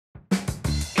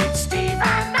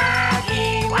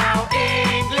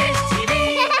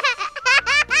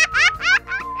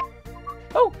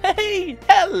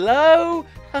Hello.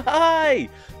 Hi.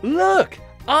 Look,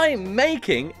 I'm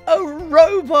making a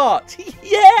robot.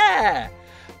 Yeah.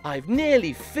 I've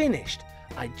nearly finished.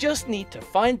 I just need to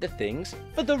find the things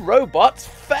for the robot's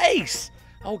face.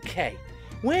 Okay,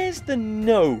 where's the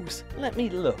nose? Let me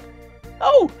look.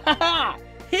 Oh, haha,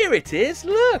 here it is,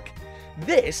 look.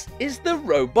 This is the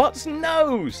robot's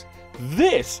nose.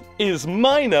 This is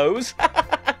my nose.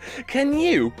 Can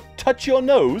you touch your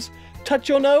nose? Touch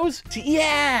your nose?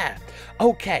 Yeah.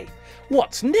 Okay,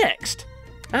 what's next?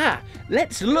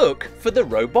 Let's look for the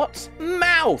robot's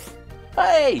mouth.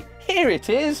 Hey, here it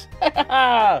is.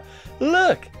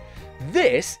 Look,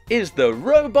 this is the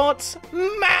robot's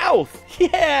mouth.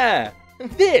 Yeah,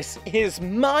 this is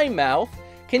my mouth.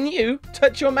 Can you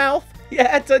touch your mouth?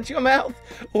 Yeah, touch your mouth.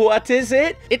 What is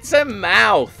it? It's a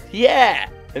mouth. Yeah,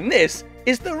 and this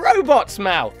is the robot's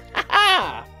mouth.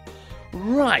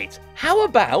 Right, how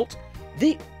about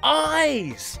the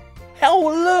eyes? Oh,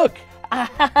 look.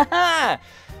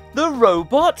 The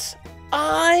robot's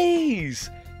eyes.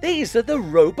 These are the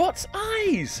robot's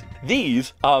eyes.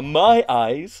 These are my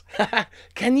eyes.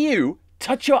 Can you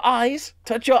touch your eyes?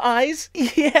 Touch your eyes?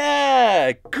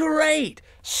 Yeah, great.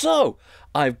 So,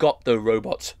 I've got the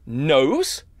robot's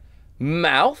nose,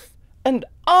 mouth, and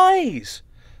eyes.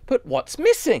 But what's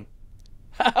missing?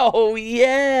 Oh,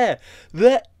 yeah,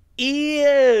 the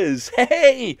ears.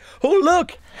 Hey, oh,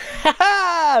 look.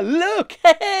 Look,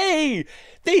 hey.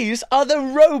 These are the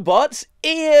robot's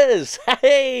ears.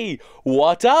 Hey,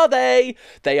 what are they?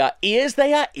 They are ears,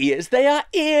 they are ears, they are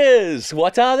ears.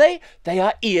 What are they? They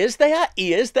are ears, they are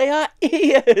ears, they are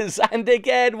ears. And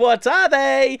again, what are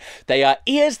they? They are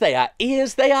ears, they are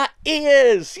ears, they are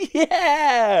ears.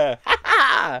 Yeah.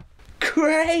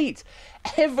 Great.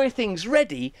 Everything's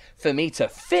ready for me to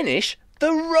finish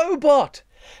the robot.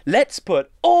 Let's put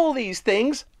all these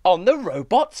things on the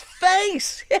robot's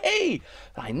face. Hey,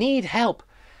 I need help.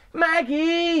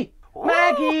 Maggie!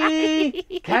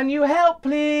 Maggie! Can you help,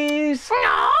 please?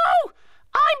 No!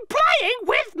 I'm playing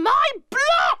with my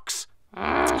blocks!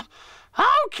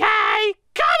 Okay,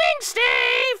 coming,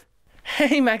 Steve!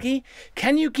 Hey, Maggie,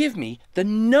 can you give me the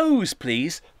nose,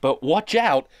 please? But watch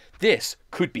out, this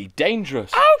could be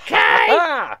dangerous.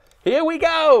 Okay! Here we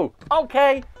go!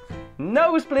 Okay,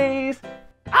 nose, please.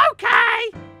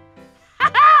 Okay!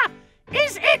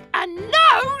 Is it a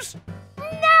nose?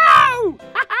 No!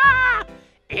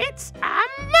 It's a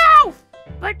mouth!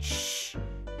 But shh!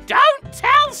 Don't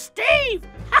tell Steve!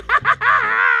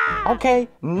 Okay,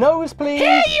 nose, please.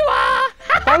 Here you are!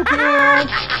 Thank you.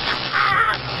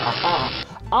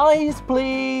 Eyes,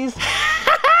 please.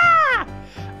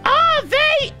 Are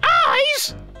they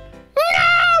eyes?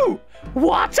 No!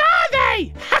 What are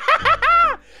they?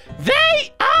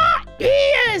 They are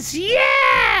ears,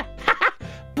 yeah!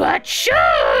 But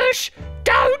shush!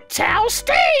 Don't tell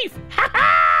Steve!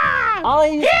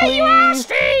 Eyes, Here please. you are,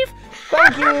 Steve!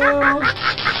 Thank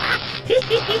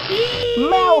you.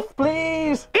 Mouth,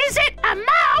 please. Is it a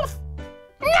mouth?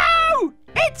 No!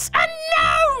 It's a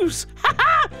nose!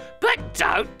 But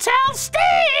don't tell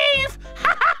Steve!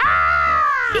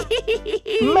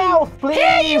 Mouth, please.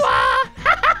 Here you are!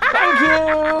 Thank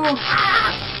you.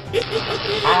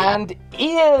 And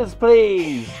ears,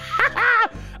 please.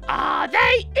 Are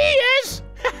they ears?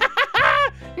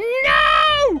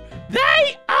 No!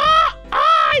 They are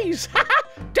eyes!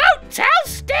 Don't tell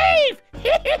Steve!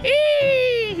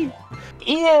 Ears,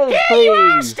 Here please. you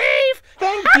are, Steve!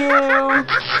 Thank you.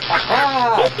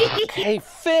 Okay,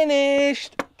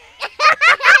 finished.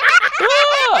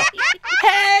 Look!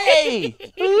 Hey!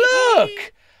 Look!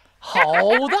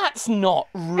 Oh, that's not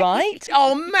right.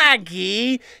 Oh,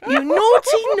 Maggie, you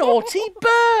naughty, naughty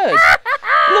bird.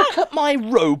 Look at my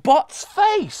robot's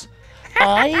face.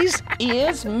 Eyes,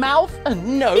 ears, mouth,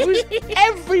 and nose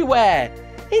everywhere.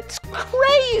 It's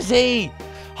crazy.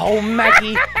 Oh,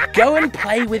 Maggie, go and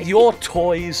play with your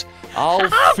toys. I'll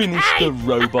finish the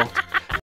robot.